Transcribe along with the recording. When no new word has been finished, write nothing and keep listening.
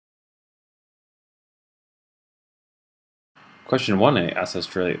Question 1a asks us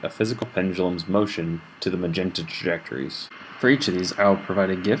to relate a physical pendulum's motion to the magenta trajectories. For each of these, I will provide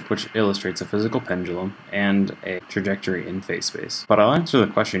a GIF which illustrates a physical pendulum and a trajectory in phase space. But I'll answer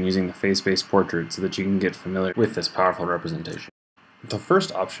the question using the phase space portrait so that you can get familiar with this powerful representation. The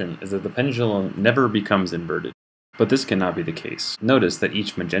first option is that the pendulum never becomes inverted. But this cannot be the case. Notice that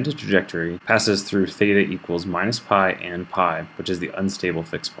each magenta trajectory passes through theta equals minus pi and pi, which is the unstable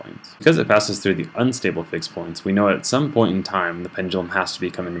fixed points. Because it passes through the unstable fixed points, we know at some point in time the pendulum has to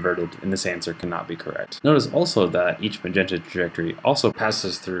become inverted, and this answer cannot be correct. Notice also that each magenta trajectory also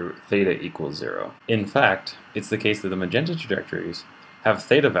passes through theta equals 0. In fact, it's the case that the magenta trajectories have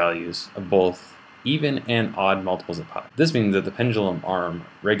theta values of both even and odd multiples of pi. This means that the pendulum arm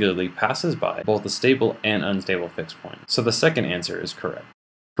regularly passes by both the stable and unstable fixed points. So the second answer is correct.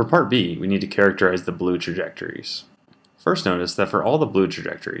 For part B, we need to characterize the blue trajectories. First, notice that for all the blue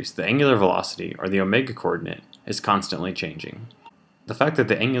trajectories, the angular velocity, or the omega coordinate, is constantly changing. The fact that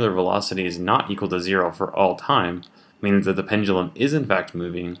the angular velocity is not equal to 0 for all time means that the pendulum is in fact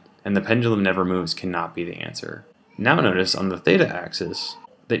moving, and the pendulum never moves cannot be the answer. Now notice on the theta axis,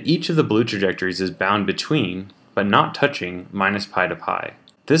 that each of the blue trajectories is bound between, but not touching, minus pi to pi.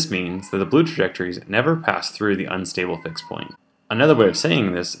 This means that the blue trajectories never pass through the unstable fixed point. Another way of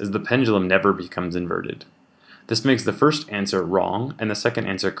saying this is the pendulum never becomes inverted. This makes the first answer wrong and the second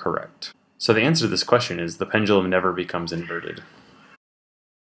answer correct. So the answer to this question is the pendulum never becomes inverted.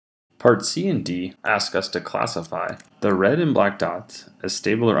 Part C and D ask us to classify the red and black dots as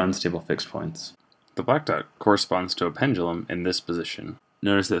stable or unstable fixed points. The black dot corresponds to a pendulum in this position.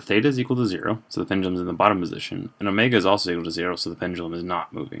 Notice that theta is equal to 0, so the pendulum is in the bottom position, and omega is also equal to 0, so the pendulum is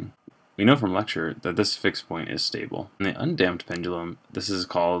not moving. We know from lecture that this fixed point is stable. In the undamped pendulum, this is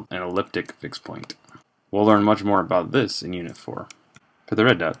called an elliptic fixed point. We'll learn much more about this in Unit 4. For the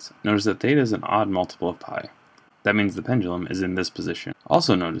red dots, notice that theta is an odd multiple of pi. That means the pendulum is in this position.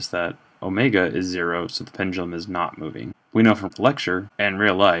 Also notice that omega is 0, so the pendulum is not moving. We know from lecture and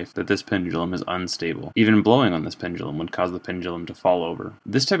real life that this pendulum is unstable. Even blowing on this pendulum would cause the pendulum to fall over.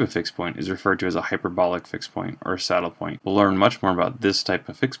 This type of fixed point is referred to as a hyperbolic fixed point or a saddle point. We'll learn much more about this type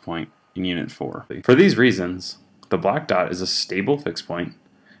of fixed point in Unit 4. For these reasons, the black dot is a stable fixed point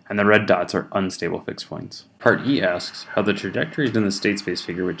and the red dots are unstable fixed points. Part E asks how the trajectories in the state space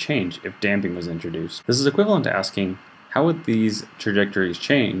figure would change if damping was introduced. This is equivalent to asking how would these trajectories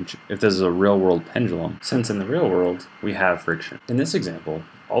change if this is a real-world pendulum, since in the real world, we have friction. In this example,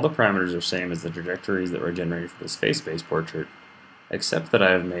 all the parameters are same as the trajectories that were generated for this phase space portrait, except that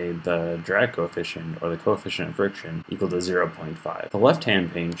I have made the drag coefficient, or the coefficient of friction, equal to 0.5. The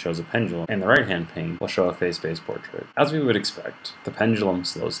left-hand pane shows a pendulum, and the right-hand pane will show a phase space portrait. As we would expect, the pendulum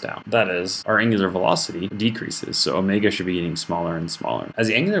slows down. That is, our angular velocity decreases, so omega should be getting smaller and smaller. As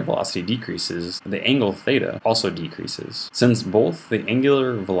the angular velocity decreases, the angle theta also decreases. Since both the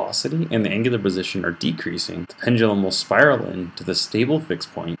angular velocity and the angular position are decreasing, the pendulum will spiral in to the stable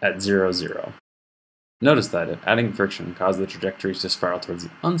fixed point at 0, 0. Notice that if adding friction caused the trajectories to spiral towards the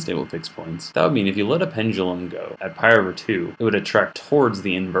unstable fixed points, that would mean if you let a pendulum go at pi over 2, it would attract towards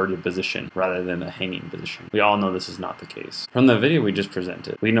the inverted position rather than the hanging position. We all know this is not the case. From the video we just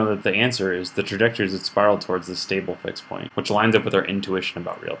presented, we know that the answer is the trajectories would spiral towards the stable fixed point, which lines up with our intuition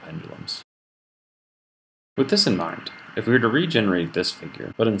about real pendulums. With this in mind, if we were to regenerate this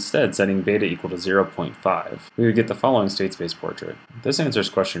figure, but instead setting beta equal to 0.5, we would get the following state space portrait. This answers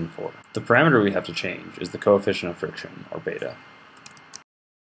question 4. The parameter we have to change is the coefficient of friction, or beta.